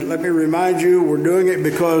let me remind you, we're doing it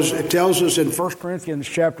because it tells us in 1 Corinthians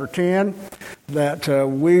chapter 10 that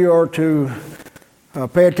we are to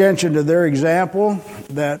pay attention to their example,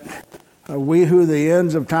 that we who the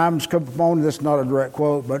ends of times come upon, this is not a direct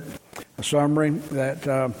quote, but a summary,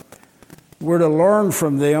 that we're to learn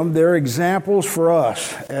from them, their examples for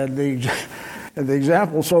us. And the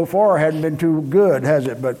example so far hadn't been too good, has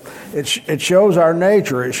it? But it shows our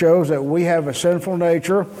nature. It shows that we have a sinful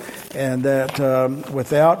nature, and that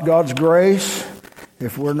without God's grace,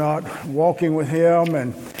 if we're not walking with Him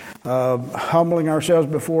and humbling ourselves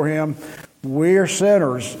before Him, we are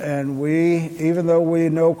sinners. And even though we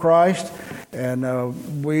know Christ,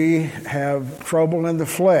 and we have trouble in the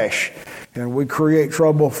flesh, and we create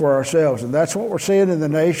trouble for ourselves. And that's what we're seeing in the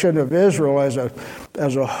nation of Israel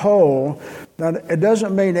as a whole. Now, it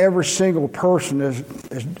doesn't mean every single person is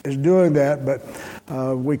doing that,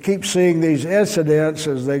 but we keep seeing these incidents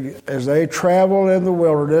as they travel in the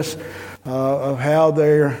wilderness of how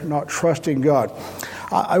they're not trusting God.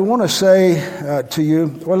 I want to say to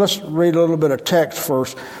you, well, let's read a little bit of text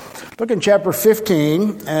first. Look in chapter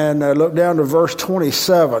 15 and look down to verse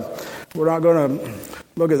 27. We're not going to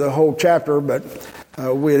look at the whole chapter, but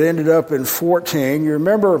we had ended up in 14. You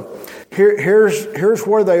remember, here's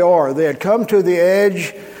where they are. They had come to the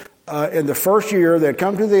edge in the first year. They had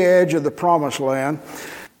come to the edge of the promised land,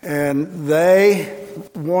 and they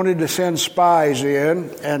wanted to send spies in.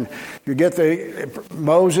 And you get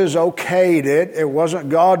Moses okayed it. It wasn't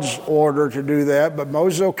God's order to do that, but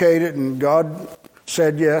Moses okayed it, and God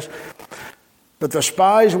said yes. But the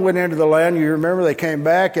spies went into the land. You remember they came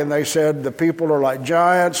back and they said the people are like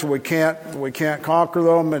giants. We can't conquer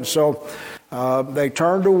them. And so they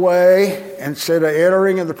turned away. Instead of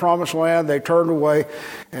entering in the promised land, they turned away,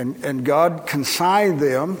 and God consigned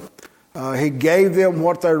them. He gave them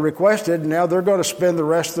what they requested. Now they're going to spend the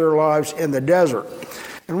rest of their lives in the desert.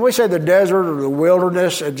 And when we say the desert or the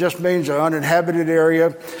wilderness, it just means an uninhabited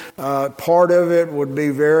area. Part of it would be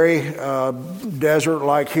very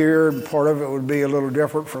desert-like here, and part of it would be a little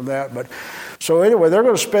different from that. But so anyway, they're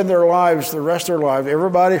going to spend their lives, the rest of their lives.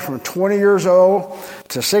 Everybody from 20 years old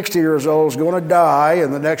to 60 years old is going to die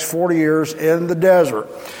in the next 40 years in the desert,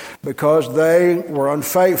 because they were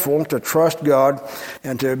unfaithful to trust God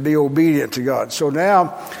and to be obedient to God. So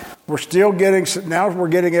now we're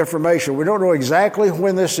getting information. We don't know exactly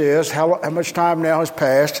when this is, how much time now has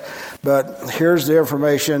passed, but here's the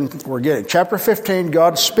information we're getting. Chapter 15,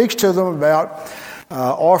 God speaks to them about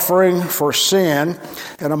offering for sin,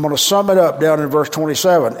 and I'm going to sum it up down in verse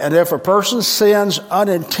 27. And if a person sins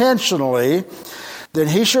unintentionally, then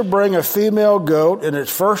he should bring a female goat in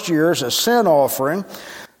its first year as a sin offering.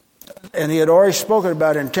 And he had already spoken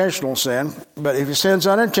about intentional sin, but if he sins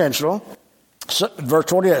unintentional, verse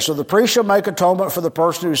 28, so the priest shall make atonement for the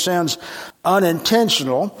person who sins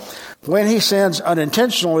unintentional, when he sins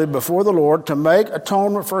unintentionally before the Lord, to make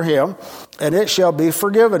atonement for him, and it shall be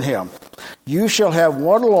forgiven him. You shall have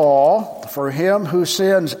one law for him who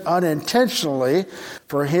sins unintentionally,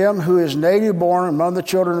 for him who is native born among the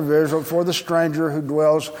children of Israel, for the stranger who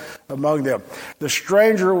dwells among them. The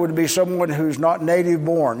stranger would be someone who's not native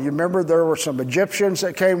born. You remember there were some Egyptians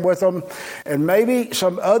that came with them, and maybe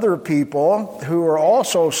some other people who were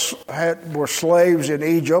also were slaves in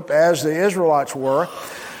Egypt, as the Israelites were.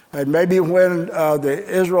 And maybe when the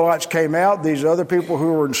Israelites came out, these other people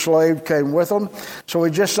who were enslaved came with them. So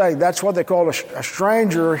we just say that's what they call a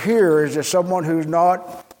stranger here, is just someone who's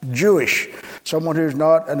not Jewish, someone who's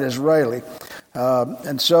not an Israeli.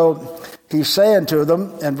 And so he's saying to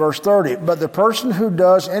them in verse 30, but the person who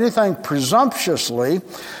does anything presumptuously,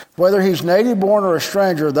 whether he's native born or a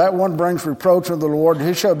stranger, that one brings reproach on the Lord, and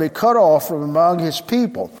he shall be cut off from among his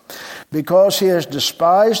people. Because he has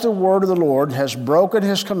despised the word of the Lord, has broken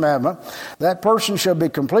his commandment, that person shall be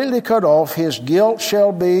completely cut off. His guilt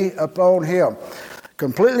shall be upon him.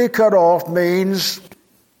 Completely cut off means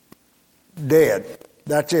dead.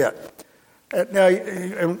 That's it. Now,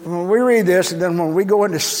 when we read this, and then when we go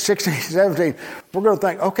into 16, 17, we're going to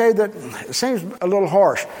think, okay, that it seems a little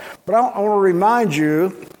harsh. But I want to remind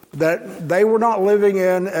you that they were not living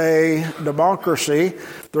in a democracy.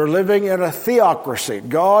 They're living in a theocracy.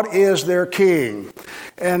 God is their king.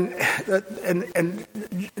 And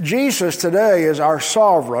Jesus today is our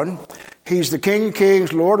sovereign. He's the King of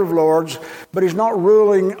Kings, Lord of Lords, but he's not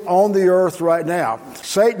ruling on the earth right now.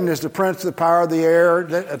 Satan is the prince of the power of the air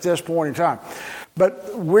at this point in time.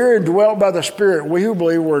 But we're indwelt by the Spirit. We who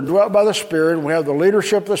believe we're indwelt by the Spirit. We have the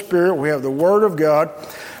leadership of the Spirit. We have the Word of God.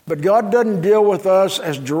 But God doesn't deal with us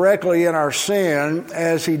as directly in our sin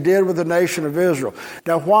as he did with the nation of Israel.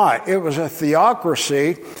 Now, why? It was a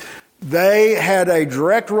theocracy. They had a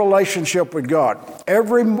direct relationship with God.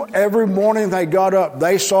 Every morning they got up,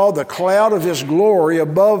 they saw the cloud of His glory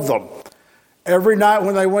above them. Every night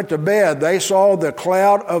when they went to bed, they saw the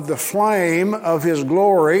cloud of the flame of His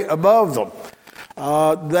glory above them.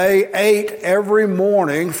 They ate every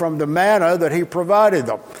morning from the manna that He provided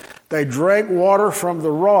them. They drank water from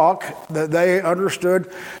the rock that they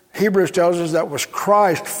understood. Hebrews tells us that was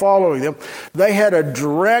Christ following them. They had a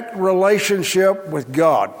direct relationship with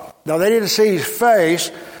God. Now, they didn't see His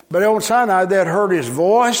face, but on Sinai they had heard His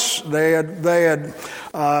voice. They had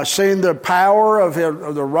seen the power of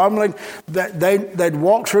the rumbling. They'd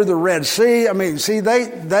walked through the Red Sea. I mean, see,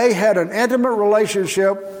 they had an intimate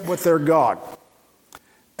relationship with their God.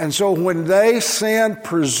 And so when they sinned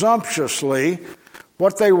presumptuously,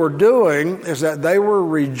 what they were doing is that they were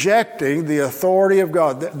rejecting the authority of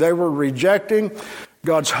God. They were rejecting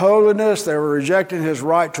God's holiness. They were rejecting His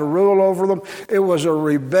right to rule over them. It was a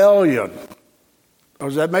rebellion.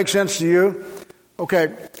 Does that make sense to you?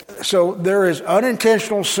 Okay, so there is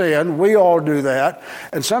unintentional sin. We all do that.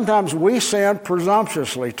 And sometimes we sin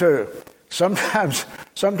presumptuously too. Sometimes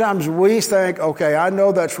we think, okay, I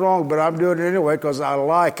know that's wrong, but I'm doing it anyway because I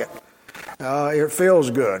like it. It feels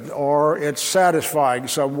good, or it's satisfying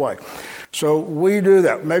some way. So we do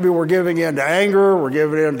that. Maybe we're giving in to anger, we're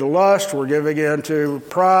giving in to lust, we're giving in to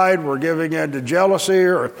pride, we're giving in to jealousy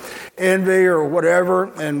or envy or whatever,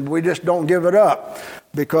 and we just don't give it up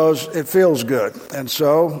because it feels good. And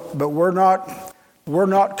so, but we're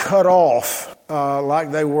not cut off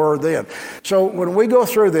like they were then. So when we go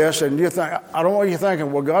through this, and you think, I don't want you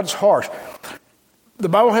thinking, well, God's harsh. The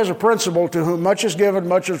Bible has a principle: to whom much is given,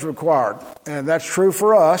 much is required. And that's true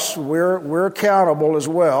for us. We're accountable as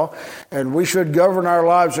well, and we should govern our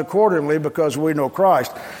lives accordingly because we know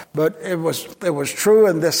Christ. But it was true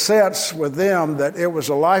in this sense with them that it was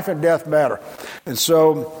a life and death matter. And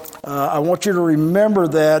so I want you to remember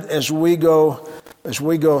that as we go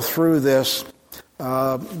through this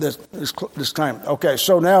time. Okay,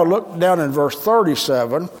 so now look down in verse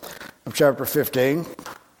 37 of chapter 15.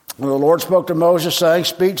 When the Lord spoke to Moses, saying,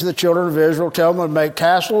 "Speak to the children of Israel, tell them to make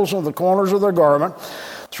tassels on the corners of their garment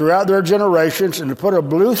throughout their generations, and to put a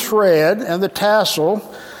blue thread in the tassel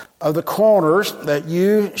of the corners, that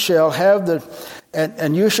you shall have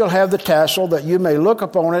and you shall have the tassel, that you may look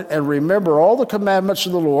upon it and remember all the commandments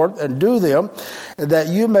of the Lord and do them, and that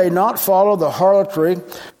you may not follow the harlotry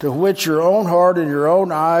to which your own heart and your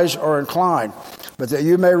own eyes are inclined, but that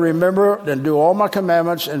you may remember and do all my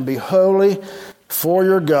commandments and be holy for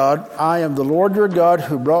your God. I am the Lord your God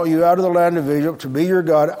who brought you out of the land of Egypt to be your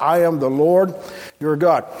God. I am the Lord your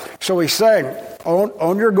God." So he's saying,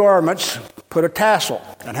 on your garments, put a tassel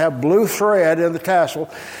and have blue thread in the tassel.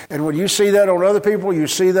 And when you see that on other people, you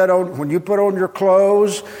see that when you put on your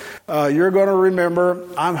clothes, you're going to remember,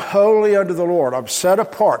 I'm holy unto the Lord. I'm set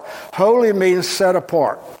apart. Holy means set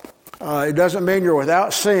apart. It doesn't mean you're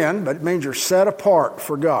without sin, but it means you're set apart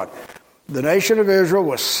for God. The nation of Israel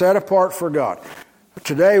was set apart for God.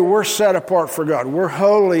 Today, we're set apart for God. We're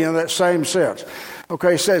holy in that same sense.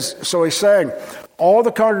 Okay, so he's saying, all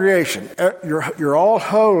the congregation, you're all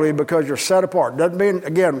holy because you're set apart. Doesn't mean,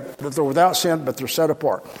 again, that they're without sin, but they're set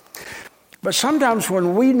apart. But sometimes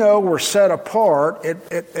when we know we're set apart,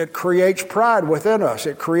 it creates pride within us.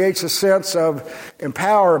 It creates a sense of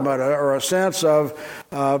empowerment or a sense of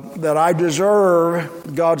that I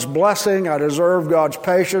deserve God's blessing, I deserve God's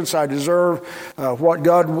patience, I deserve what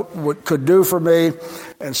God could do for me.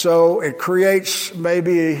 And so it creates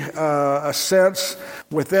maybe a sense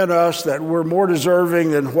within us that we're more deserving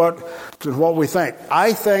than what we think.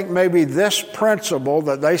 I think maybe this principle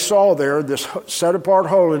that they saw there, this set-apart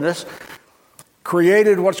holiness,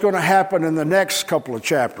 created what's going to happen in the next couple of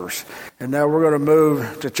chapters. And now we're going to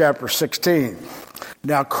move to chapter 16.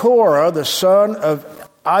 Now Korah, the son of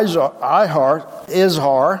Izhar,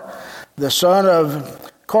 the son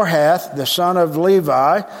of Kohath, the son of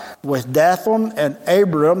Levi, with Dathan and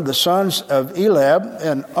Abiram, the sons of Eliab,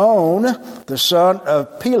 and On, the son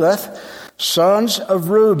of Peleth, sons of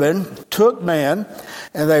Reuben, took men,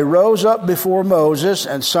 and they rose up before Moses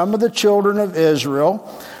and some of the children of Israel,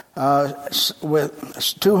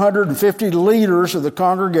 with 250 leaders of the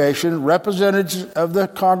congregation, representatives of the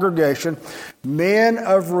congregation, men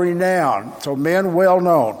of renown, so men well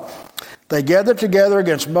known. They gathered together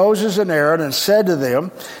against Moses and Aaron and said to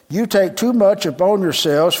them, "You take too much upon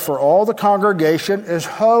yourselves, for all the congregation is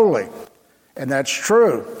holy." And that's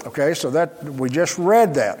true. Okay, so that we just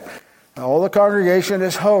read that. All the congregation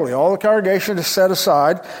is holy. All the congregation is set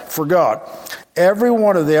aside for God. Every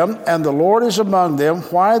one of them, and the Lord is among them.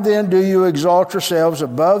 Why then do you exalt yourselves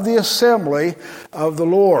above the assembly of the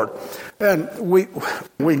Lord? And we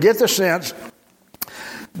get the sense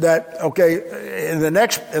that, okay, in the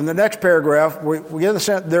next paragraph, we get the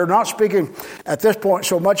sense they're not speaking at this point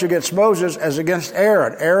so much against Moses as against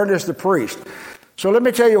Aaron. Aaron is the priest. So let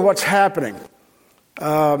me tell you what's happening.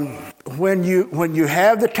 When you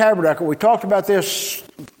have the tabernacle, we talked about this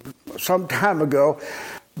some time ago,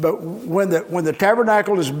 but when the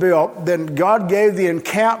tabernacle is built, then God gave the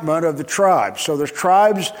encampment of the tribes. So there's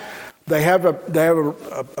tribes, they have a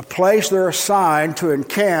place they're assigned to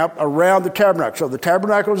encamp around the tabernacle. So the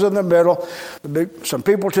tabernacle is in the middle. Some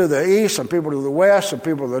people to the east, some people to the west, some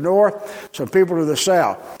people to the north, some people to the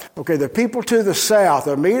south. Okay, the people to the south,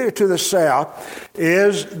 immediately to the south,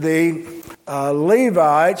 is the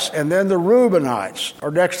Levites, and then the Reubenites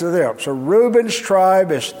are next to them. So Reuben's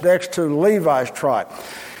tribe is next to Levi's tribe.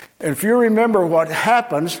 And if you remember what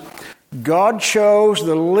happens, God chose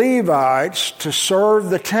the Levites to serve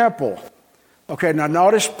the temple. Okay, now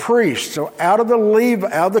notice priests. So out of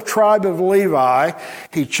the tribe of Levi,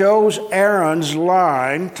 he chose Aaron's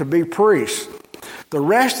line to be priests. The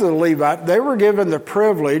rest of the Levites, they were given the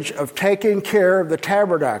privilege of taking care of the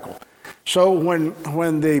tabernacle. So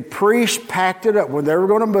when the priests packed it up, when they were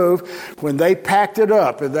going to move, when they packed it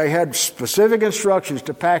up, and they had specific instructions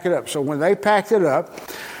to pack it up. So when they packed it up,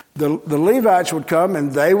 the Levites would come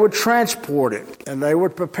and they would transport it, and they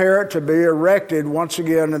would prepare it to be erected once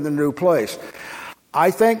again in the new place. I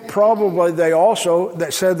think probably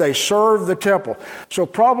that said they served the temple. So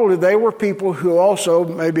probably they were people who also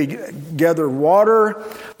maybe gathered water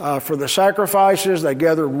for the sacrifices. They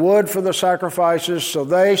gathered wood for the sacrifices. So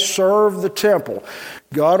they served the temple.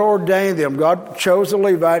 God ordained them. God chose the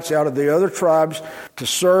Levites out of the other tribes to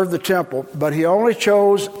serve the temple. But he only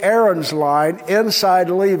chose Aaron's line inside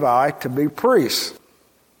Levi to be priests.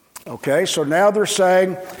 Okay, so now they're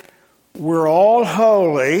saying, we're all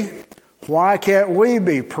holy. Why can't we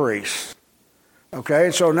be priests?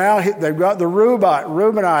 Okay, so now they've got the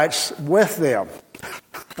Reubenites with them.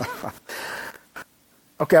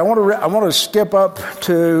 Okay, I want to skip up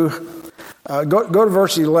to go to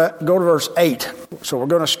verse 8. So we're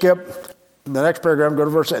going to skip the next paragraph. Go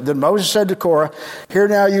to verse 8. Then Moses said to Korah, "Hear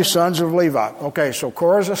now, you sons of Levi." Okay, so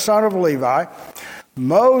Korah is a son of Levi.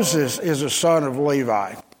 Moses is a son of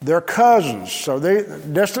Levi. They're cousins, so they're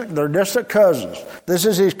distant cousins. This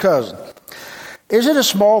is his cousin. Is it a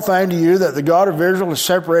small thing to you that the God of Israel has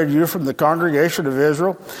separated you from the congregation of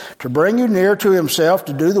Israel to bring you near to himself,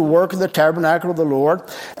 to do the work of the tabernacle of the Lord,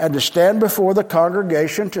 and to stand before the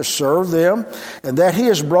congregation to serve them, and that he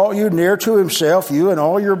has brought you near to himself, you and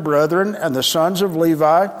all your brethren and the sons of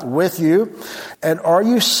Levi with you? And are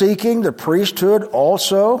you seeking the priesthood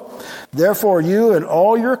also? Therefore you and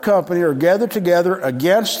all your company are gathered together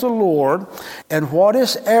against the Lord, and what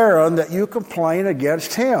is Aaron that you complain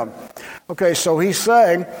against him? Okay, so he's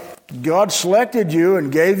saying, God selected you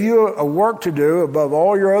and gave you a work to do above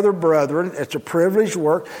all your other brethren. It's a privileged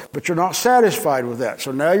work, but you're not satisfied with that.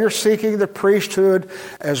 So now you're seeking the priesthood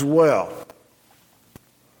as well.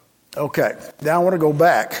 Okay, now I want to go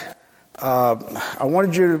back. I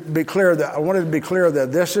wanted to be clear that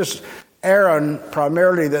this is Aaron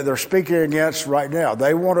primarily that they're speaking against right now.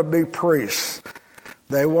 They want to be priests.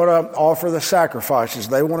 They want to offer the sacrifices.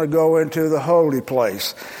 They want to go into the holy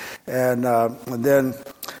place. And then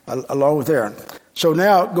along with Aaron. So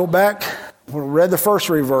now go back. We read the first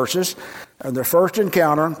three verses and the first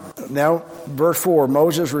encounter. Now verse 4,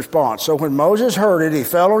 Moses' response. So when Moses heard it, he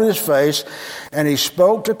fell on his face and he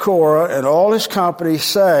spoke to Korah and all his company,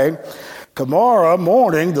 saying, tomorrow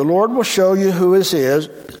morning the Lord will show you who is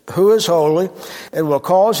holy, and will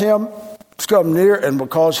cause him to come near, and will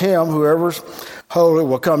cause him, whoever's holy,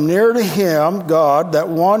 will come near to him, God, that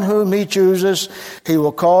one whom he chooses, he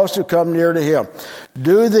will cause to come near to him.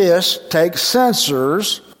 Do this, take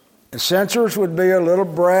censers, and censers would be a little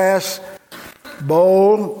brass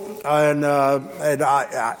bowl, and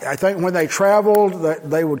I think when they traveled,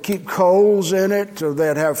 they would keep coals in it, so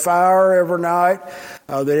they'd have fire every night.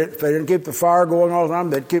 If they didn't keep the fire going all the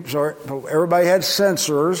time, so everybody had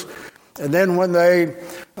censers. And then when they,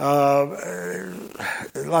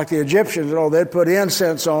 like the Egyptians, they'd put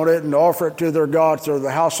incense on it and offer it to their gods, or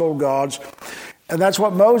the household gods. And that's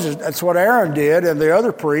what Aaron did and the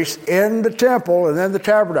other priests in the temple and in the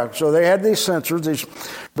tabernacle. So they had these censers, these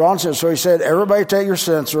bronze censers. So he said, everybody take your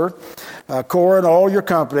censer, Korah and all your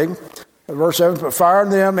company. Verse 7, put fire in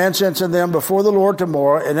them, incense in them before the Lord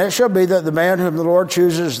tomorrow, and it shall be that the man whom the Lord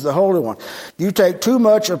chooses is the Holy One. You take too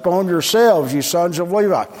much upon yourselves, you sons of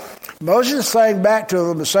Levi. Moses is saying back to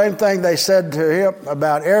them the same thing they said to him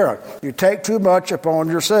about Aaron. You take too much upon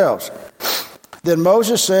yourselves. Then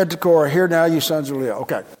Moses said to Korah, hear now, you sons of Leah.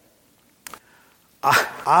 Okay.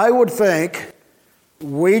 I would think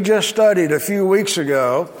we just studied a few weeks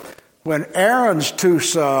ago when Aaron's two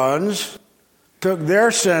sons took their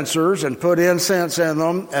censers and put incense in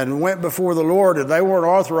them and went before the Lord, and they weren't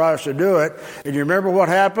authorized to do it. And you remember what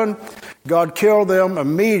happened? God killed them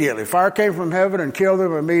immediately. Fire came from heaven and killed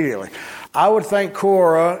them immediately. I would think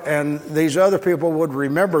Korah and these other people would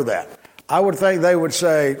remember that. I would think they would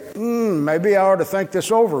say, maybe I ought to think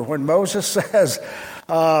this over. When Moses says,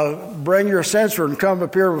 bring your censer and come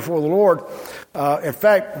appear before the Lord. In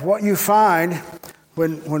fact, what you find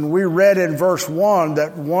when we read in verse 1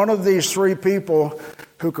 that one of these three people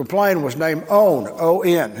who complained was named On,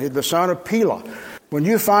 O-N, the son of Pelah. When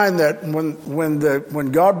you find that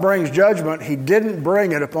when God brings judgment, he didn't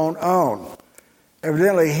bring it upon On.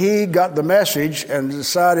 Evidently, he got the message and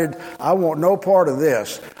decided, I want no part of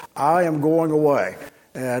this. I am going away.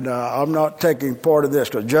 And I'm not taking part of this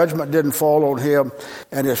because judgment didn't fall on him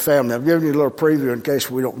and his family. I'm giving you a little preview in case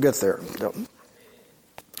we don't get there.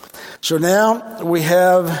 So now we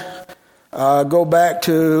have, go back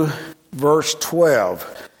to verse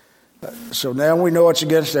 12. So now we know it's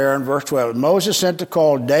against Aaron, verse 12. Moses sent to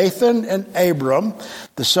call Dathan and Abiram,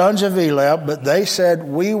 the sons of Eliab, but they said,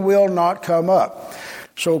 we will not come up.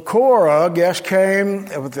 So Korah, I guess, came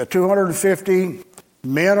with the 250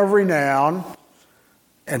 men of renown,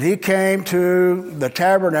 and he came to the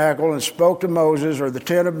tabernacle and spoke to Moses, or the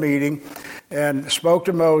tent of meeting, and spoke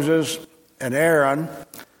to Moses and Aaron.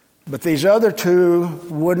 But these other two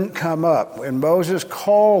wouldn't come up. And Moses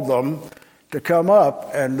called them to come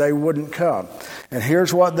up, and they wouldn't come. And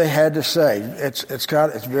here's what they had to say. It's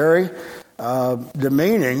very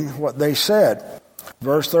demeaning what they said.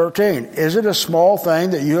 Verse 13, is it a small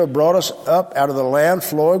thing that you have brought us up out of the land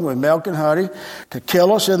flowing with milk and honey to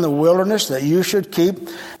kill us in the wilderness, that you should keep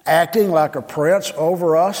acting like a prince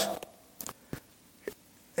over us?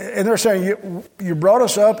 And they're saying, you brought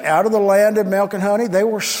us up out of the land of milk and honey. They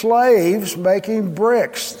were slaves making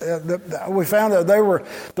bricks. We found that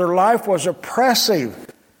their life was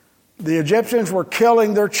oppressive. The Egyptians were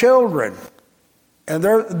killing their children. And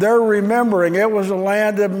they're remembering it was a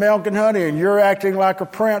land of milk and honey, and you're acting like a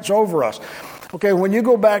prince over us. Okay, when you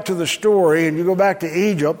go back to the story and you go back to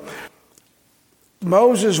Egypt,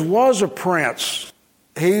 Moses was a prince.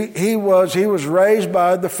 He was raised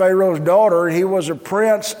by the Pharaoh's daughter. He was a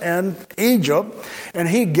prince in Egypt, and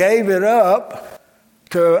he gave it up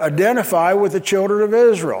to identify with the children of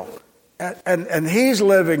Israel. And he's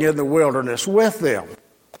living in the wilderness with them.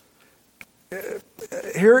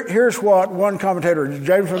 Here's what one commentator,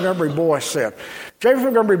 James Montgomery Boyce, said. James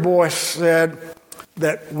Montgomery Boyce said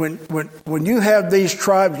that when you have these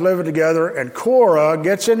tribes living together and Korah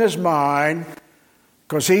gets in his mind,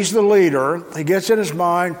 because he's the leader, he gets in his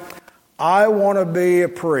mind, I want to be a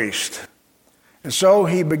priest. And so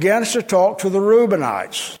he begins to talk to the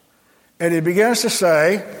Reubenites. And he begins to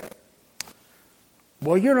say,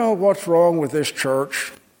 well, you know what's wrong with this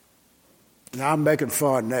church? Now I'm making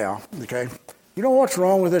fun now, okay? You know what's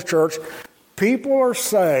wrong with this church? People are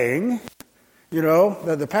saying,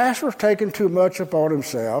 that the pastor's taking too much upon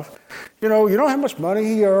himself. You know how much money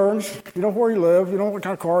he earns. You know where he lives. You know what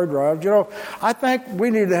kind of car he drives. I think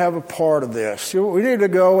we need to have a part of this. We need to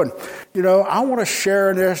go and, I want to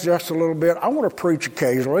share in this just a little bit. I want to preach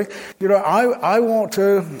occasionally. I want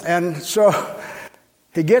to. And so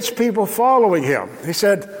he gets people following him. He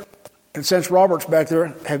said, and since Robert's back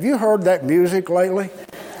there, have you heard that music lately?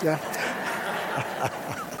 Yeah.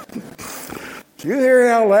 Do you hear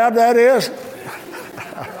how loud that is?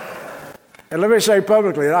 And let me say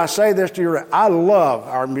publicly, and I say this to you, I love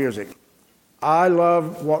our music. I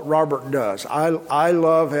love what Robert does. I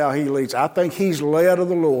love how he leads. I think he's led of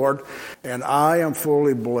the Lord, and I am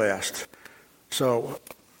fully blessed. So,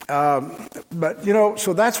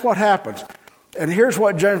 so that's what happens. And here's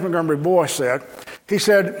what James Montgomery Boyce said. He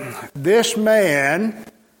said, this man,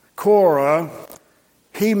 Korah,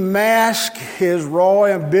 he masked his raw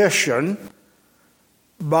ambition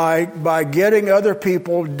by getting other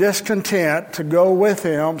people discontent to go with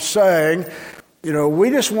him, saying,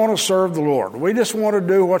 we just want to serve the Lord. We just want to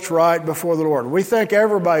do what's right before the Lord. We think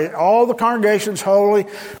everybody, all the congregation's holy.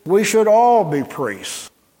 We should all be priests.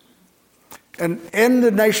 And in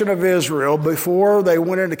the nation of Israel, before they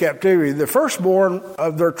went into captivity, the firstborn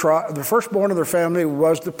of their tribe, the firstborn of their family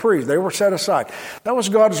was the priest. They were set aside. That was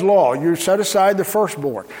God's law. You set aside the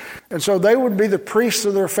firstborn. And so they would be the priests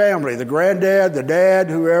of their family, the granddad, the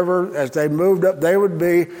dad, whoever. As they moved up, they would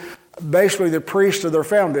be basically the priest of their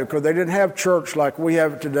family, because they didn't have church like we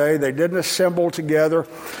have it today. They didn't assemble together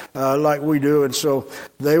like we do, and so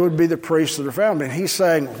they would be the priests of their family. And he's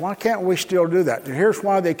saying, why can't we still do that? And here's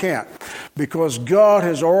why they can't. Because God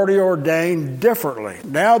has already ordained differently.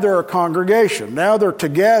 Now they're a congregation. Now they're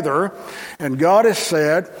together, and God has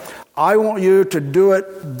said, I want you to do it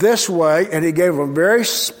this way, and he gave them very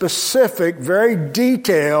specific, very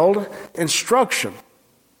detailed instruction.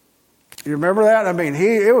 You remember that? I mean,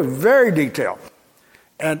 it was very detailed.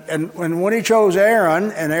 And when he chose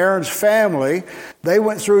Aaron and Aaron's family, they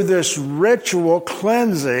went through this ritual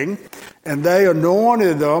cleansing, and they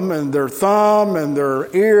anointed them and their thumb and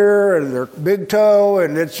their ear and their big toe,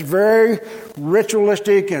 and it's very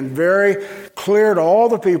ritualistic and very clear to all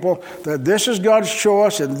the people that this is God's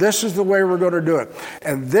choice and this is the way we're going to do it.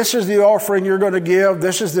 And this is the offering you're going to give.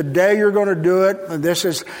 This is the day you're going to do it. And this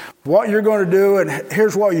is what you're going to do. And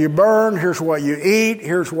here's what you burn. Here's what you eat.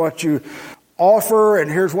 Here's what you offer,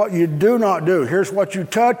 and here's what you do not do. Here's what you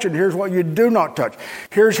touch, and here's what you do not touch.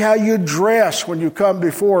 Here's how you dress when you come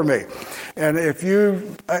before me. And if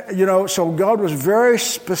so God was very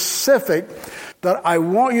specific that I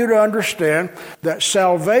want you to understand that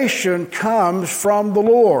salvation comes from the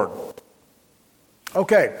Lord.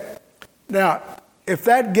 Okay, now, if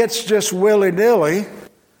that gets just willy-nilly,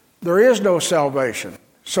 there is no salvation.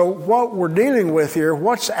 So what we're dealing with here,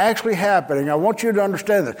 what's actually happening, I want you to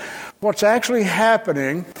understand this. What's actually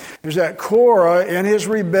happening is that Korah, in his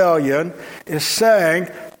rebellion, is saying,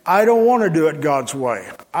 I don't want to do it God's way.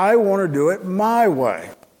 I want to do it my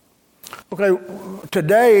way. Okay,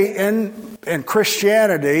 today in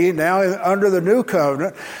Christianity, now under the new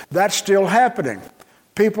covenant, that's still happening.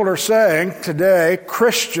 People are saying today,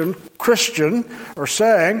 Christian are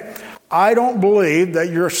saying, I don't believe that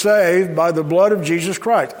you're saved by the blood of Jesus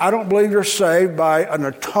Christ. I don't believe you're saved by an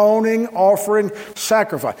atoning offering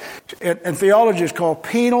sacrifice. In theology, it's called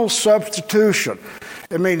penal substitution.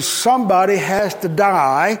 It means somebody has to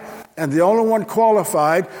die, and the only one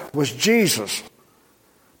qualified was Jesus.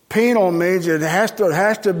 Penal means it has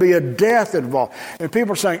to be a death involved. And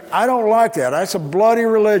people are saying, I don't like that. That's a bloody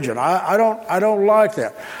religion. I don't like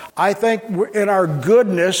that. I think in our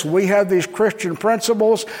goodness, we have these Christian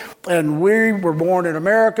principles, and we were born in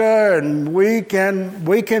America, and we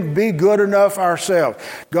can be good enough ourselves.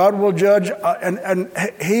 God will judge, and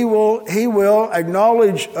He will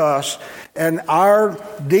acknowledge us and our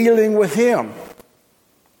dealing with Him.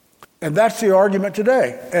 And that's the argument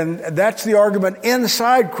today. And that's the argument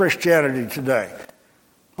inside Christianity today.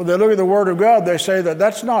 When they look at the Word of God, they say that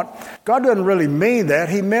that's not, God doesn't really mean that.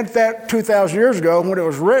 He meant that 2,000 years ago when it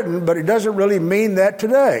was written, but He doesn't really mean that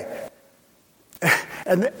today.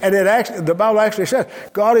 And it actually, the Bible actually says,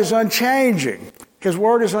 God is unchanging. His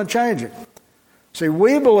Word is unchanging. See,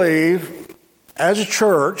 we believe, as a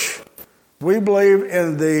church, we believe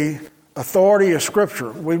in the authority of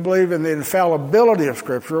Scripture. We believe in the infallibility of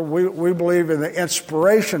Scripture. We believe in the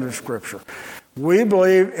inspiration of Scripture. We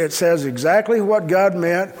believe it says exactly what God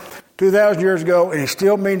meant 2,000 years ago, and it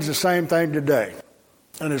still means the same thing today.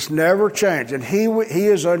 And it's never changed. And He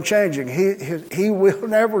is unchanging. He will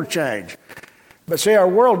never change. But see, our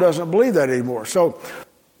world doesn't believe that anymore. So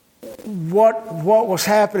what was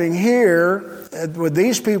happening here with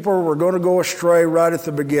these people were going to go astray right at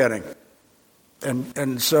the beginning.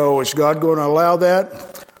 And so is God going to allow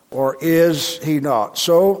that, or is He not?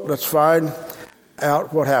 So let's find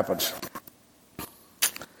out what happens.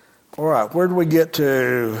 All right, where do we get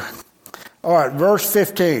to? All right, verse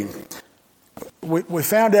 15. We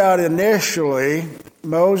found out initially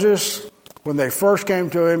Moses, when they first came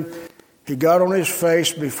to him, he got on his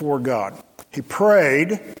face before God. He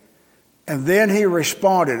prayed, and then he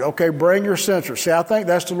responded, okay, bring your censer. See, I think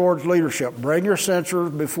that's the Lord's leadership. Bring your censer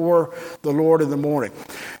before the Lord in the morning.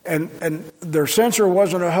 And their censer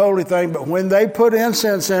wasn't a holy thing, but when they put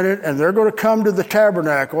incense in it and they're going to come to the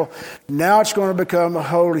tabernacle, now it's going to become a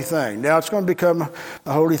holy thing. Now it's going to become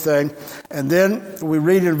a holy thing. And then we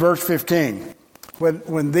read in verse 15,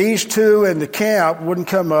 when these two in the camp wouldn't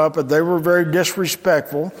come up, and they were very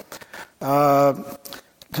disrespectful,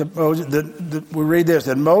 to Moses, we read this,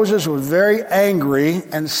 that Moses was very angry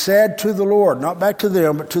and said to the Lord, not back to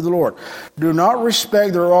them, but to the Lord, do not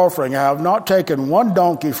respect their offering. I have not taken one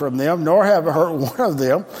donkey from them, nor have I hurt one of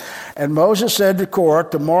them. And Moses said to Korah,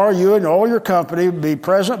 tomorrow you and all your company be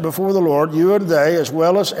present before the Lord, you and they, as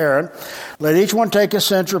well as Aaron. Let each one take a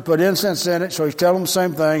censer, put incense in it. So he's telling them the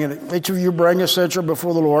same thing. And each of you bring a censer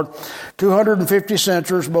before the Lord. 250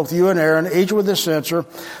 censers, both you and Aaron, each with a censer.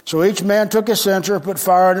 So each man took a censer, put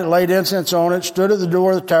fire fire and laid incense on it, stood at the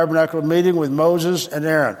door of the tabernacle of meeting with Moses and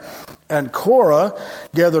Aaron. And Korah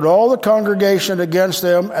gathered all the congregation against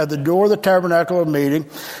them at the door of the tabernacle of meeting.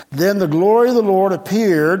 Then the glory of the Lord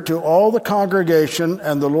appeared to all the congregation,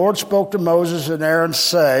 and the Lord spoke to Moses and Aaron,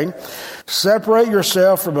 saying, separate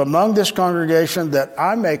yourself from among this congregation, that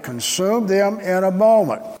I may consume them in a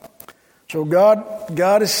moment. So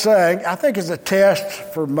God is saying, I think it's a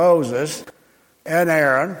test for Moses and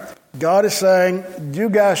Aaron. God is saying, you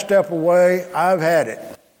guys step away, I've had it.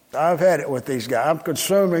 I've had it with these guys. I'm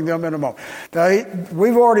consuming them in a moment. Now,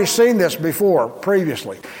 we've already seen this before,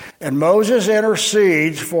 previously. And Moses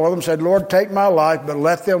intercedes for them, said, Lord, take my life, but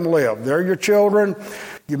let them live. They're your children.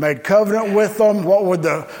 You made covenant with them. What would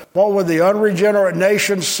the unregenerate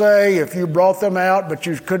nations say if you brought them out, but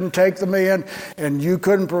you couldn't take them in, and you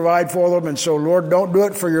couldn't provide for them? And so, Lord, don't do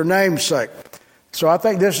it for your name's sake. So I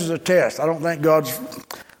think this is a test. I don't think God's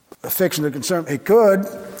fixing to consume. He could,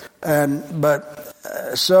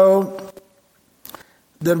 so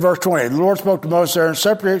then verse 20, the Lord spoke to Moses and Aaron,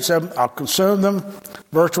 separate them, I'll consume them.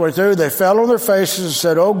 Verse 22, they fell on their faces and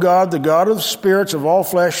said, O God, the God of the spirits of all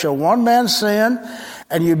flesh, shall one man sin,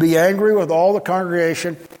 and you be angry with all the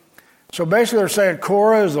congregation? So basically they're saying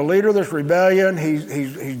Korah is the leader of this rebellion.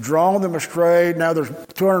 He's drawn them astray. Now there's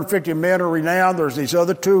 250 men are renowned. There's these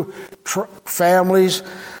other two families.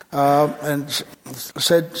 And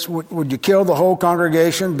said, would you kill the whole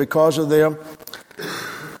congregation because of them?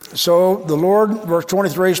 So the Lord, verse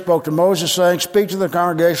 23, spoke to Moses, saying, speak to the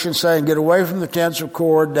congregation, saying, get away from the tents of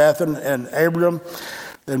Korah, Dathan, and Abiram.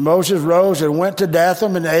 Then Moses rose and went to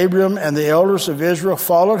Dathan and Abiram, and the elders of Israel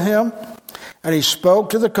followed him. And he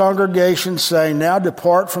spoke to the congregation, saying, now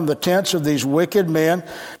depart from the tents of these wicked men,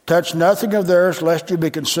 touch nothing of theirs, lest you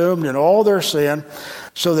be consumed in all their sin.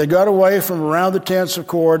 So they got away from around the tents of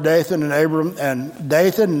Korah, Dathan and Abiram. And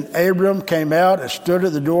Dathan and Abiram came out and stood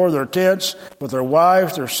at the door of their tents with their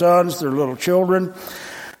wives, their sons, their little children.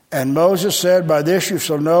 And Moses said, by this you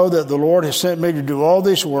shall know that the Lord has sent me to do all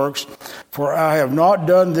these works, for I have not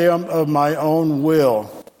done them of my own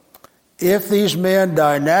will. If these men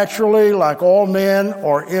die naturally like all men,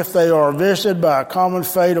 or if they are visited by a common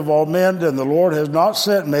fate of all men, then the Lord has not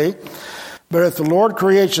sent me. But if the Lord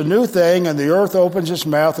creates a new thing, and the earth opens its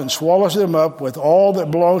mouth and swallows them up with all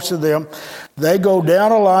that belongs to them, they go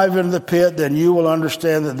down alive into the pit, then you will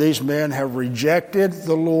understand that these men have rejected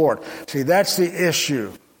the Lord. See, that's the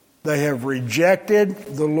issue. They have rejected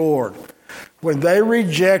the Lord. When they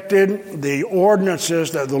rejected the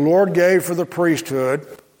ordinances that the Lord gave for the priesthood,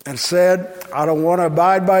 and said, I don't want to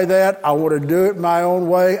abide by that. I want to do it my own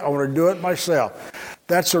way. I want to do it myself.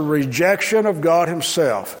 That's a rejection of God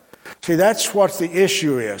himself. See, that's what the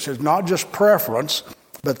issue is. It's not just preference,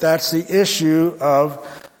 but that's the issue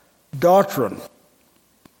of doctrine.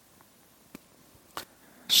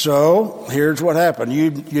 So, here's what happened. You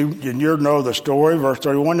know the story. Verse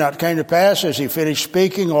 31, now it came to pass as he finished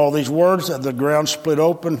speaking all these words that the ground split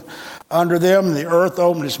open under them, and the earth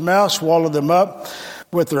opened its mouth, swallowed them up,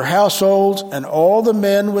 with their households, and all the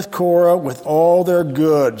men with Korah with all their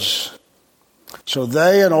goods. So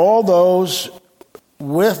they and all those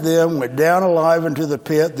with them went down alive into the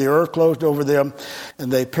pit. The earth closed over them,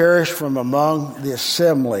 and they perished from among the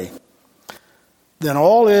assembly. Then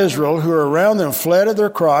all Israel who were around them fled at their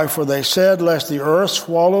cry, for they said, lest the earth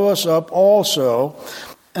swallow us up also.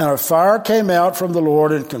 And a fire came out from the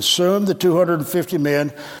Lord and consumed the 250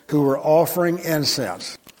 men who were offering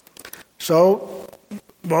incense. So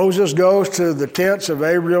Moses goes to the tents of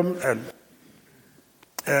Abiram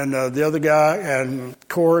and the other guy, and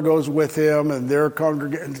Korah goes with him, and their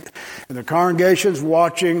the congregation's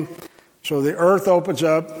watching. So the earth opens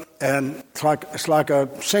up, and it's like a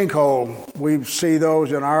sinkhole. We see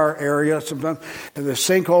those in our area sometimes, and the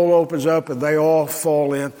sinkhole opens up, and they all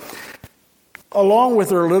fall in, along with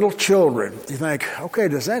their little children. You think, okay,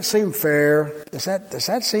 does that seem fair? Does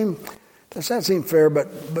that seem fair?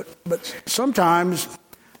 But sometimes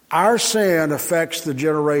our sin affects the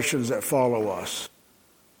generations that follow us.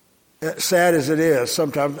 Sad as it is,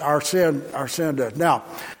 sometimes our sin does. Now,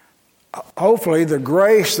 hopefully the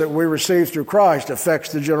grace that we receive through Christ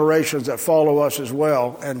affects the generations that follow us as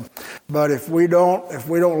well. But if we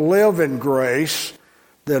don't live in grace,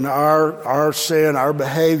 then our sin, our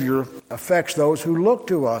behavior affects those who look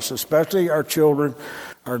to us, especially our children,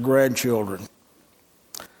 our grandchildren.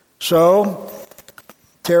 So,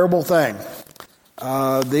 terrible thing.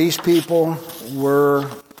 These people were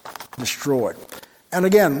destroyed. And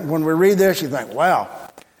again, when we read this, you think, wow.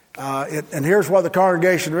 And here's what the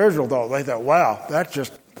congregation of Israel thought. They thought, wow, that's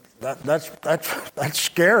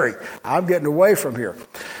scary. I'm getting away from here.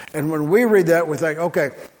 And when we read that, we think,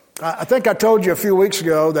 okay, I think I told you a few weeks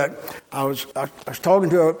ago that I was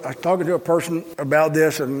talking to a person about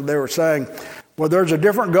this, and they were saying, well, there's a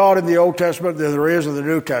different God in the Old Testament than there is in the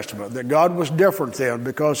New Testament. That God was different then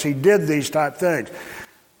because He did these type things,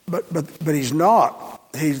 but He's not.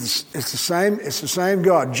 It's the same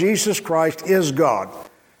God. Jesus Christ is God,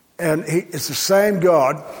 and it's the same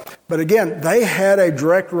God. But again, they had a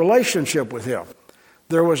direct relationship with Him.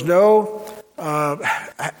 There was no.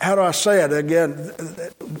 How do I say it again?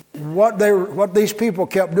 What these people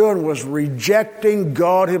kept doing was rejecting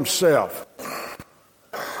God Himself,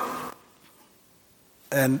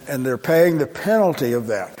 and they're paying the penalty of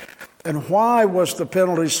that. And why was the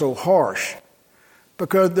penalty so harsh?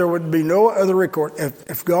 Because there would be no other recourse.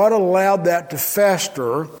 If God allowed that to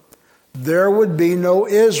fester, there would be no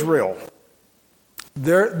Israel.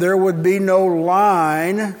 There would be no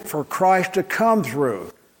line for Christ to come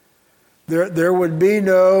through. There would be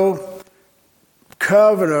no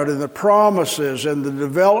covenant and the promises and the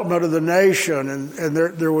development of the nation, and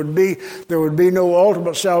there would be no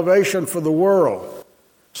ultimate salvation for the world.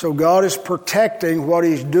 So God is protecting what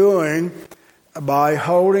He's doing by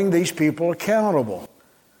holding these people accountable.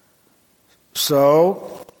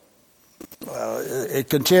 So it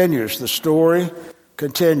continues. The story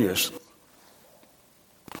continues.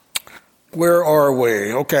 Where are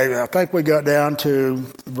we? Okay, I think we got down to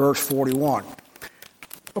verse 41.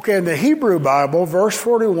 Okay, in the Hebrew Bible, verse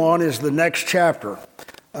 41 is the next chapter.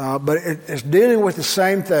 But it's dealing with the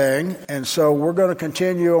same thing, and so we're going to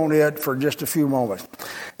continue on it for just a few moments.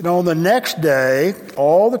 And on the next day,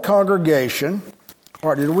 all the congregation...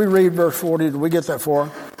 All right, did we read verse 40? Did we get that far?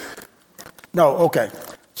 No, okay.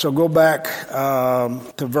 So go back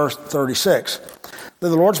to verse 36. Then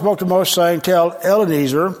the Lord spoke to Moses, saying, tell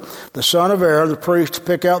Eleazar, the son of Aaron, the priest, to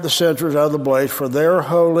pick out the censers out of the blaze, for they are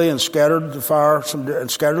holy, and scatter the fire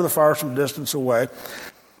some distance away.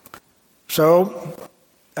 So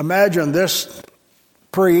imagine this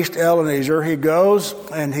priest, Eleazar, he goes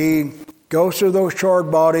through those charred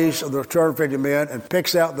bodies of the 250 men and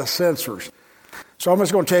picks out the censers. So I'm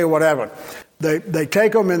just going to tell you what happened. They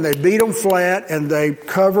take them and they beat them flat and they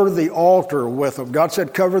cover the altar with them. God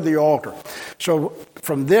said, cover the altar. So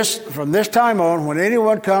from this time on, when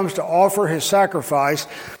anyone comes to offer his sacrifice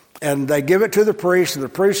and they give it to the priest and the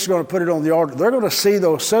priest is going to put it on the altar, they're going to see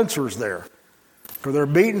those censers there. Because they're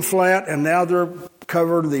beaten flat and now they're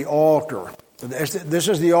covered the altar. This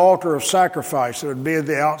is the altar of sacrifice that would be at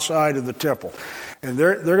the outside of the temple. And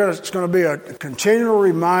it's going to be a continual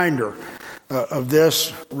reminder of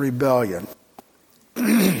this rebellion.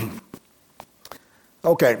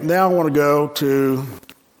 Okay, now I want to go to,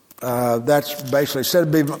 that's basically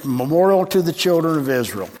said to be memorial to the children of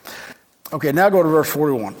Israel. Okay, now go to verse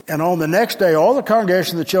 41. And on the next day, all the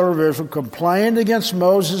congregation of the children of Israel complained against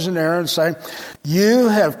Moses and Aaron, saying, you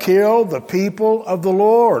have killed the people of the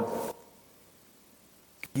Lord.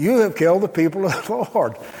 You have killed the people of the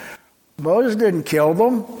Lord. Moses didn't kill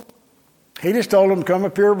them. He just told them to come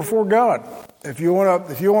appear before God. If you want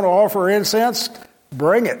to offer incense,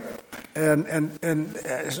 bring it.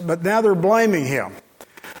 But now they're blaming him.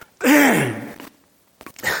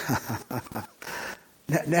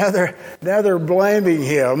 Now they're blaming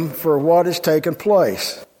him for what has taken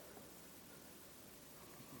place.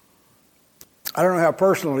 I don't know how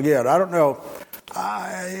personal to get. I don't know.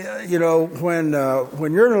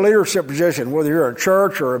 When you're in a leadership position, whether you're a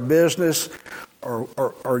church or a business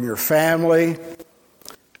or your family,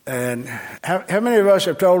 and how many of us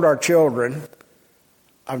have told our children,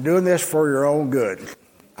 I'm doing this for your own good.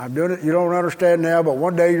 I'm doing it, you don't understand now, but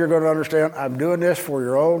one day you're going to understand, I'm doing this for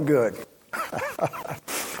your own good.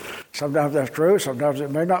 Sometimes that's true, sometimes it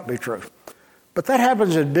may not be true. But that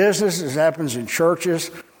happens in business, it happens in churches,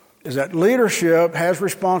 is that leadership has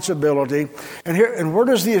responsibility. And where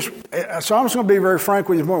does this, so I'm just going to be very frank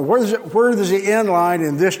with you more. Where does the end line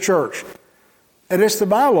in this church? And it's the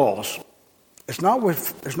bylaws. It's not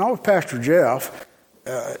with Pastor Jeff.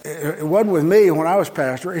 It wasn't with me when I was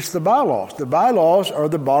pastor. It's the bylaws. The bylaws are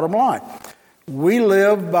the bottom line. We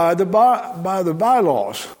live by the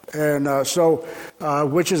bylaws, and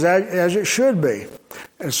which is as it should be.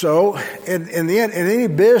 And so, in the end, in any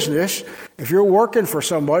business, if you're working for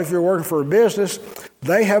somebody, if you're working for a business,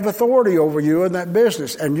 they have authority over you in that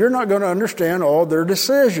business, and you're not going to understand all their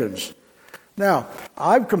decisions. Now,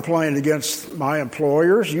 I've complained against my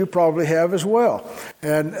employers. You probably have as well.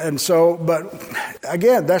 And so, but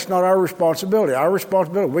again, that's not our responsibility. Our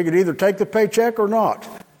responsibility, we could either take the paycheck or not.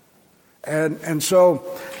 And so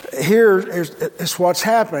here is what's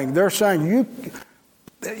happening. They're saying,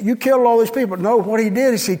 you killed all these people. No, what he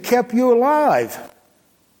did is he kept you alive.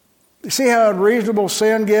 You see how unreasonable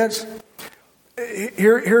sin gets?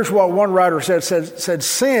 Here's what one writer said,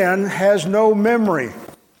 sin has no memory.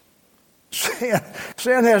 Sin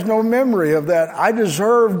has no memory of that. I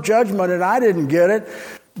deserve judgment and I didn't get it,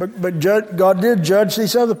 but God did judge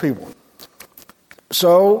these other people.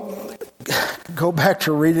 So, go back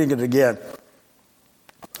to reading it again.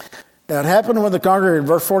 Now, it happened when the congregation,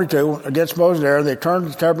 verse 42, against Moses and Aaron, they turned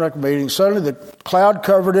to the tabernacle meeting. Suddenly the cloud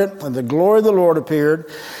covered it, and the glory of the Lord appeared.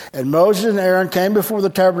 And Moses and Aaron came before the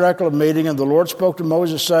tabernacle of meeting, and the Lord spoke to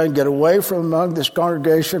Moses, saying, "Get away from among this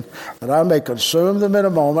congregation, that I may consume them in a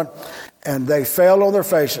moment." And they fell on their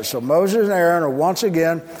faces. So Moses and Aaron are once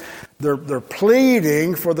again, they're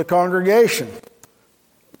pleading for the congregation,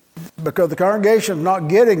 because the congregation is not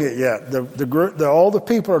getting it yet. All the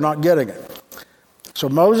people are not getting it. So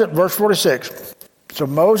Moses, verse 46, so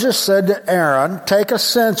Moses said to Aaron, "Take a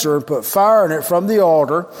censer and put fire in it from the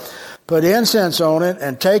altar, put incense on it,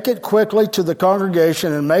 and take it quickly to the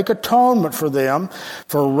congregation and make atonement for them,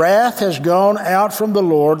 for wrath has gone out from the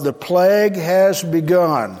Lord, the plague has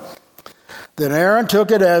begun." Then Aaron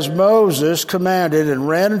took it as Moses commanded and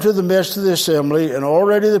ran into the midst of the assembly, and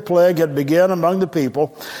already the plague had begun among the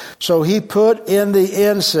people. So he put in the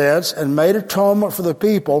incense and made atonement for the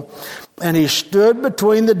people, and he stood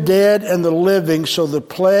between the dead and the living, so the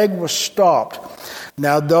plague was stopped.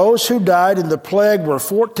 Now those who died in the plague were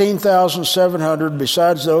 14,700,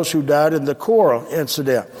 besides those who died in the Korah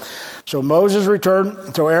incident. So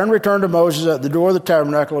Aaron returned to Moses at the door of the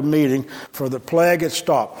tabernacle of meeting, for the plague had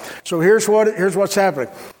stopped. So here's what's happening.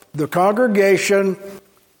 The congregation,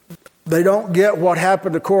 they don't get what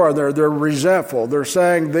happened to Korah. They're resentful. They're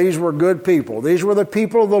saying these were good people. These were the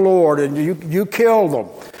people of the Lord, and you killed them.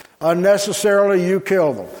 Unnecessarily, you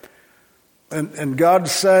killed them. And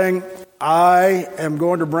God's saying, I am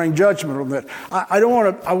going to bring judgment on that. I don't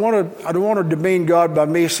want to demean God by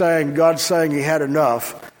me saying God's saying He had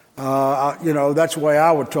enough. That's the way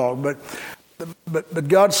I would talk. But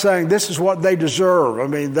God's saying this is what they deserve. I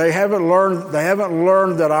mean, they haven't learned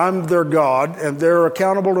that I'm their God and they're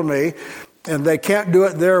accountable to me, and they can't do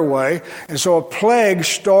it their way. And so a plague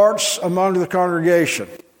starts among the congregation.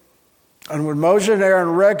 And when Moses and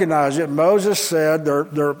Aaron recognized it, Moses said,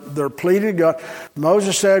 they're pleading God.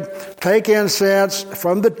 Moses said, "Take incense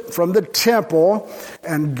from the temple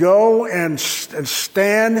and go and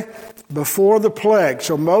stand before the plague."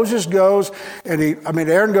 So Moses goes,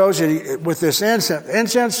 Aaron goes with this incense.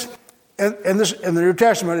 Incense in the New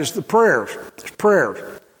Testament is the prayers. It's prayers.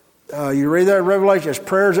 You read that in Revelation, it's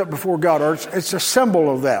prayers up before God. Or it's a symbol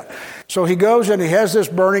of that. So he goes and he has this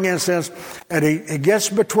burning incense, and he gets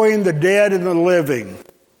between the dead and the living.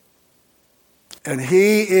 And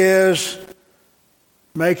he is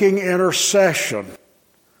making intercession.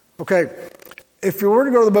 Okay, if you were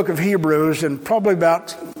to go to the book of Hebrews, and probably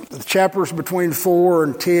about the chapters between 4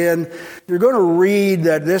 and 10, you're going to read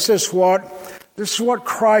that this is what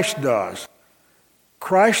Christ does.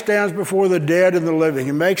 Christ stands before the dead and the living.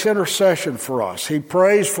 He makes intercession for us. He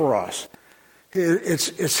prays for us.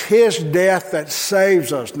 It's His death that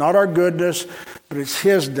saves us, not our goodness, but it's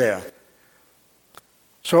His death.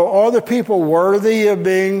 So are the people worthy of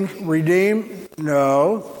being redeemed?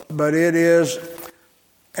 No, but it is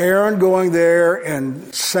Aaron going there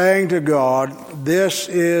and saying to God, "This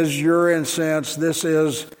is your incense. This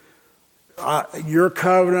is your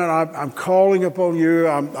covenant. I'm calling upon you.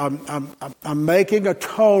 I'm making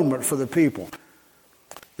atonement for the people."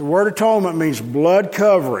 The word atonement means blood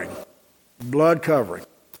covering. Blood covering.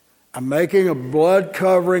 I'm making a blood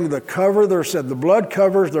covering to cover their sin. The blood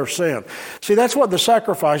covers their sin. See, that's what the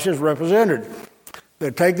sacrifices represented.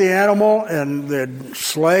 They'd take the animal and they'd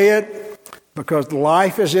slay it, because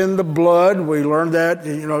life is in the blood. We learned that.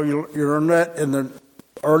 You learn that in the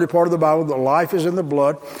early part of the Bible. The life is in the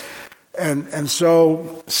blood. And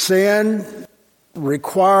so sin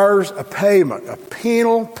requires a payment, a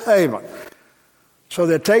penal payment. So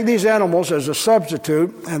they'd take these animals as a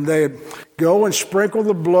substitute, and they'd go and sprinkle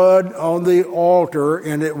the blood on the altar,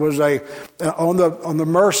 and it was on the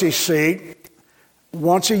mercy seat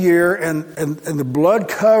once a year, and the blood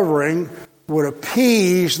covering would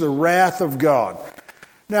appease the wrath of God.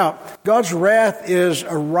 Now, God's wrath is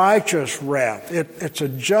a righteous wrath. It's a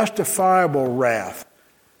justifiable wrath.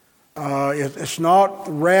 It's not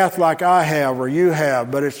wrath like I have or you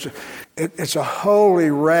have, but it's a holy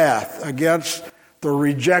wrath against the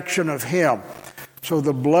rejection of Him. So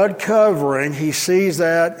the blood covering, He sees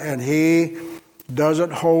that, and He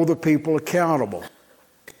doesn't hold the people accountable.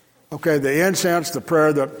 Okay, the incense, the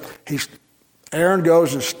prayer, Aaron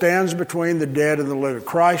goes and stands between the dead and the living.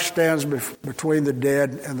 Christ stands between the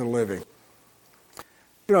dead and the living.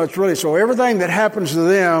 It's really, so everything that happens to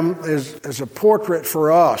them is a portrait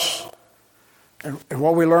for us. And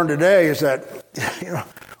what we learned today is that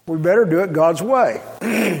we better do it God's way.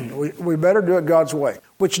 we better do it God's way,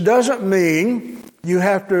 which doesn't mean you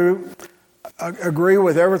have to agree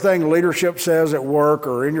with everything leadership says at work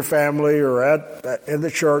or in your family or in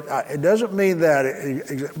the church. It doesn't mean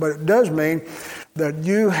that, but it does mean that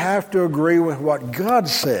you have to agree with what God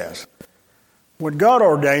says. When God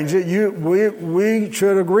ordains it, we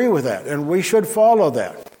should agree with that, and we should follow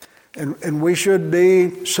that. And we should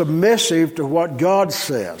be submissive to what God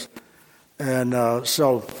says. And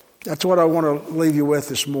so that's what I want to leave you with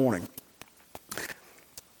this morning.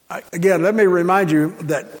 Again, let me remind you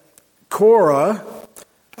that Korah,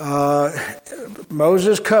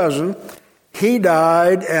 Moses' cousin, he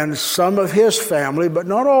died, and some of his family, but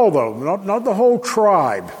not all though, not the whole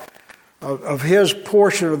tribe of his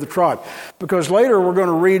portion of the tribe. Because later we're going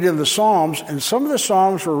to read in the Psalms, and some of the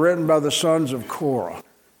Psalms were written by the sons of Korah.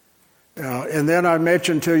 And then I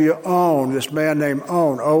mentioned to you On, this man named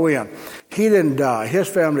On, O-N. He didn't die. His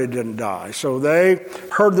family didn't die. So they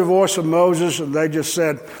heard the voice of Moses, and they just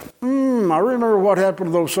said, I remember what happened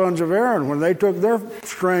to those sons of Aaron when they took their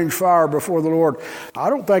strange fire before the Lord. I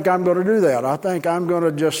don't think I'm going to do that. I think I'm going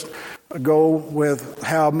to just go with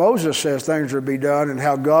how Moses says things are to be done and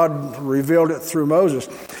how God revealed it through Moses.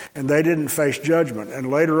 And they didn't face judgment.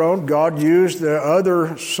 And later on, God used the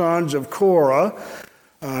other sons of Korah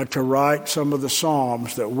to write some of the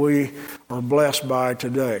Psalms that we are blessed by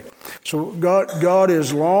today. So God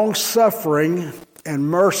is long-suffering and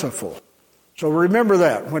merciful. So remember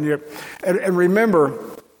that and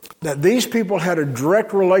remember that these people had a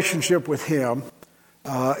direct relationship with Him,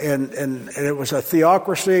 and it was a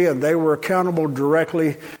theocracy, and they were accountable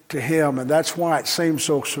directly to Him, and that's why it seems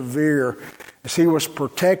so severe, as He was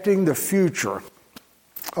protecting the future.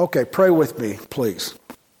 Okay, pray with me, please.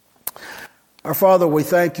 Our Father, we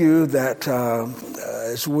thank you that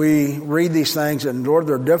as we read these things, and Lord,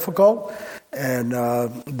 they're difficult, and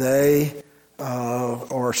they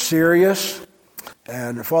are serious.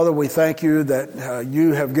 And Father, we thank you that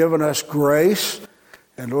you have given us grace,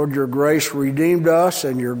 and Lord, your grace redeemed us,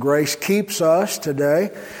 and your grace keeps us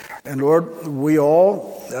today. And Lord, we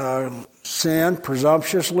all sin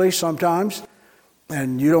presumptuously sometimes,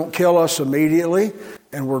 and you don't kill us immediately,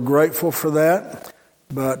 and we're grateful for that.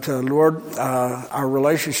 But Lord, our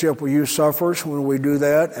relationship with you suffers when we do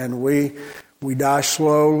that, and we die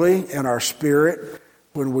slowly in our spirit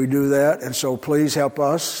when we do that. And so please help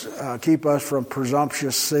us, keep us from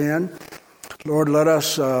presumptuous sin. Lord, let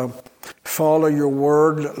us follow your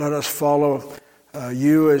word. Let us follow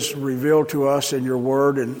you as revealed to us in your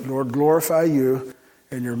word. And Lord, glorify you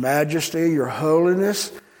in your majesty, your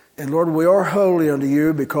holiness. And Lord, we are holy unto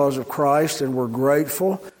you because of Christ, and we're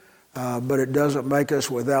grateful. But it doesn't make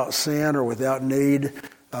us without sin or without need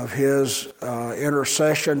of His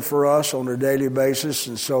intercession for us on a daily basis.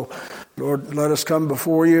 And so, Lord, let us come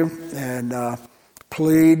before you and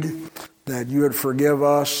plead that you would forgive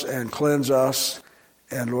us and cleanse us.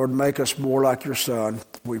 And, Lord, make us more like your Son.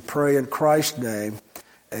 We pray in Christ's name.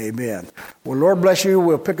 Amen. Well, Lord bless you.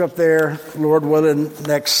 We'll pick up there, Lord willing,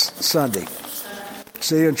 next Sunday.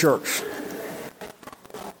 See you in church.